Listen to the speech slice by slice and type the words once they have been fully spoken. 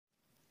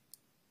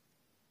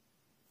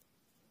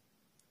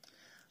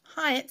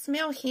Hi, it's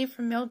Mel here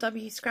from Mel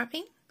W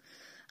Scrapping.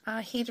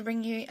 Here to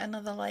bring you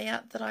another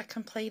layout that I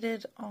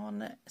completed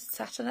on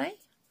Saturday.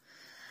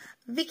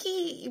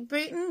 Vicki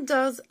Boutin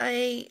does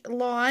a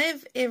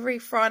live every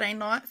Friday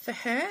night for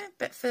her,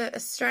 but for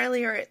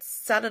Australia it's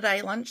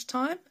Saturday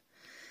lunchtime.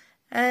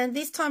 And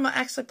this time I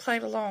actually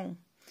played along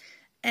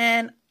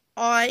and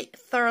I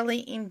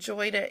thoroughly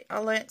enjoyed it. I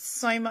learnt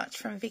so much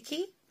from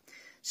Vicki.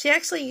 She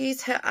actually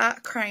used her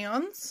art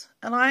crayons,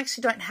 and I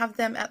actually don't have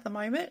them at the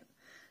moment,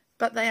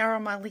 but they are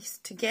on my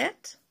list to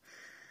get.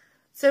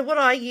 So what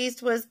I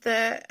used was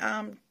the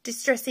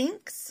distress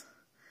inks,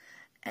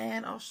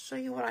 and I'll show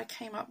you what I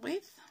came up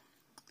with.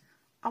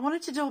 I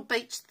wanted to do a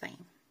beach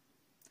theme.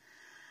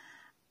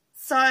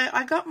 So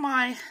I got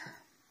my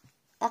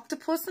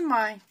octopus and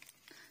my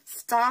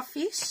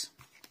starfish,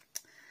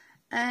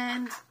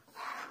 and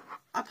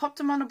I popped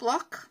them on a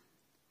block,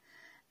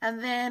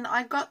 and then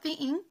I got the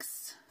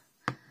inks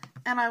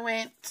and I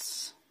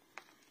went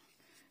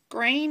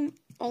green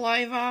all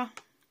over.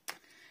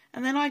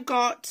 And then I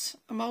got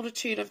a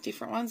multitude of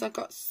different ones. I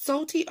got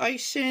Salty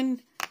Ocean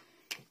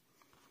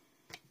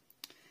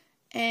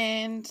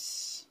and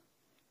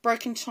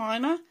Broken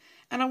China.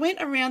 And I went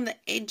around the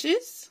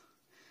edges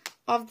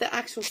of the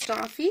actual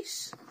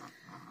starfish.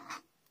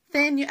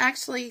 Then you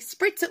actually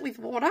spritz it with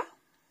water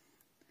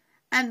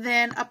and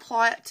then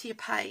apply it to your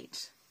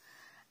page.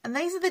 And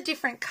these are the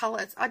different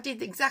colours. I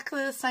did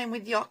exactly the same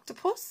with the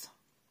octopus.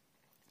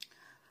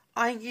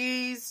 I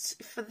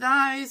used, for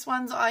those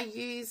ones, I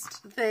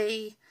used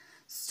the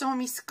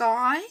Stormy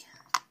Sky,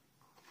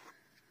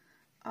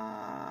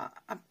 a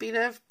bit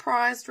of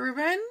Prized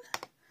Ribbon,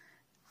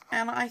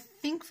 and I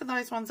think for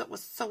those ones it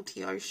was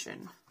Salty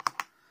Ocean.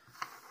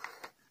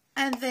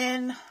 And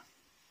then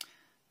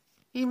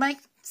you make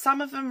some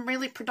of them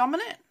really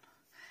predominant,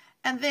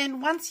 and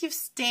then once you've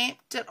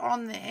stamped it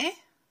on there,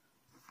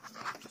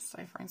 just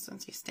say for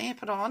instance you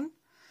stamp it on,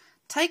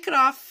 take it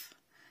off,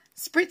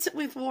 spritz it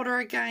with water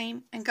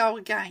again and go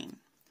again.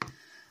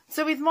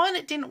 So with mine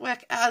it didn't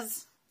work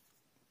as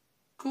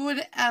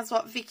good as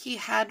what Vicki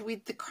had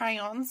with the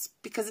crayons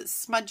because it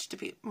smudged a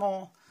bit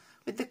more.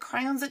 With the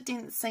crayons it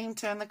didn't seem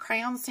to, and the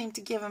crayons seemed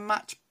to give a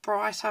much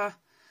brighter,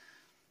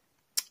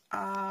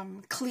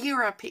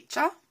 clearer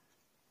picture.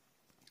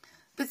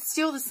 But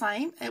still the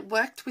same, it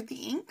worked with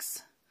the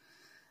inks,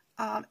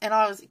 and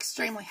I was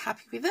extremely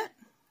happy with it.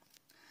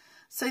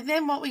 So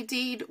then what we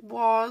did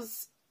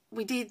was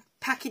we did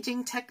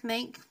packaging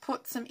technique,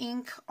 put some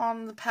ink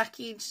on the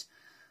package,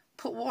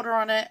 put water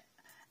on it,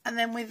 and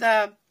then with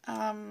a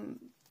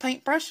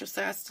paintbrush,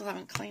 so I still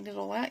haven't cleaned it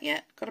all out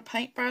yet, got a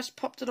paintbrush,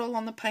 popped it all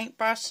on the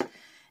paintbrush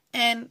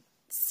and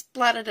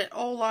splattered it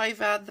all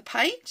over the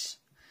page.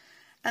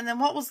 And then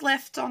what was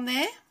left on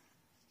there,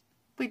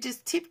 we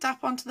just tipped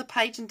up onto the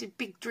page and did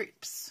big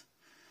drips.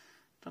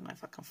 Don't know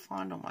if I can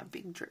find all my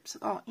big drips.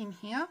 Oh, in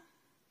here.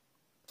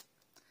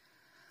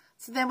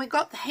 So then we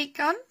got the heat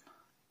gun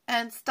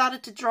and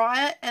started to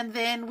dry it, and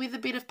then with a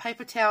bit of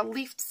paper towel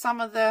lift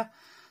some of the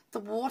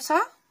water.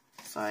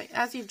 So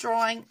as you're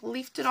drying,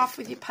 lift it off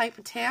with your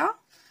paper towel,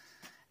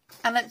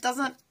 and it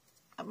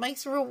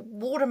makes a real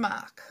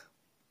watermark.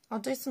 I'll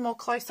do some more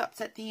close-ups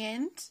at the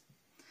end.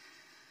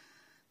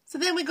 So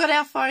then we got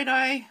our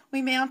photo,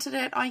 we mounted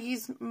it. I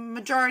use,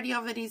 majority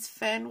of it is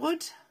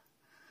fernwood,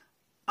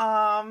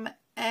 and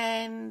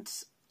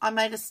I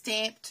made a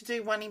stamp to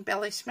do one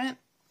embellishment.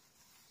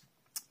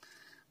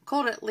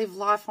 Called it Live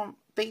Life on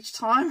Beach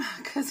Time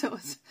because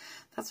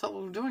that's what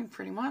we were doing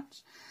pretty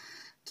much,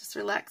 just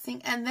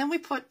relaxing. And then we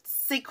put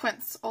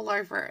sequins all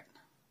over it,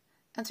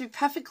 and to be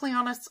perfectly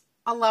honest,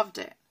 I loved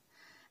it.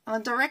 And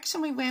the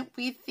direction we went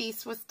with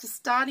this was to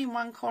start in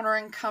one corner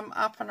and come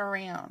up and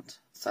around,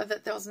 so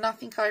that there was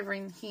nothing over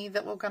in here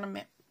that we're going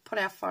to put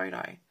our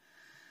photo. To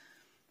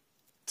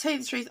tell you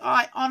the truth,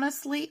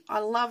 I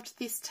loved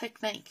this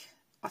technique.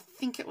 I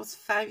think it was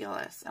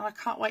fabulous, and I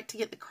can't wait to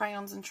get the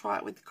crayons and try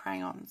it with the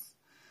crayons.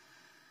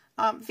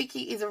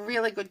 Vicki is a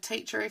really good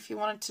teacher if you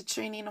wanted to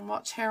tune in and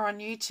watch her on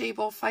YouTube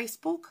or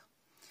Facebook.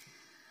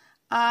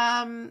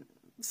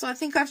 So I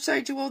think I've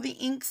showed you all the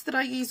inks that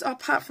I used.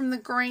 Apart from the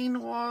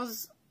green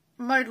was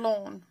Mowed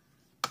Lawn.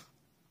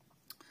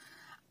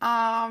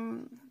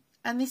 And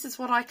this is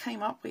what I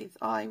came up with.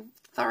 I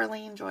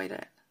thoroughly enjoyed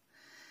it.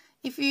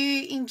 If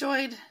you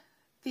enjoyed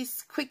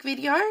this quick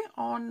video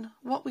on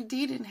what we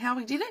did and how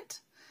we did it,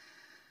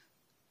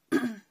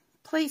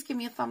 please give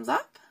me a thumbs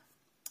up.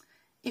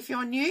 If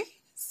you're new,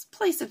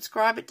 please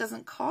subscribe. It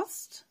doesn't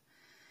cost.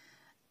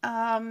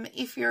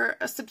 If you're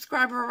a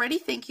subscriber already,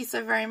 thank you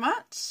so very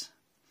much.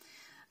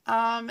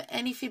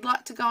 And if you'd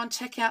like to go and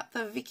check out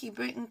the Vicki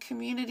Boutin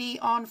community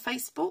on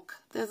Facebook,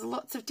 there's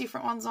lots of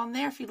different ones on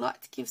there if you'd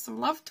like to give some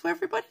love to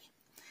everybody.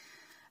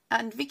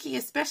 And Vicki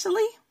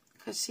especially,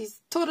 because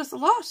she's taught us a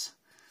lot.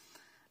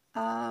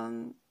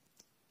 And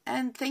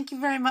thank you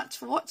very much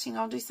for watching.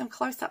 I'll do some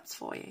close-ups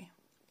for you.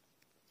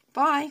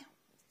 Bye.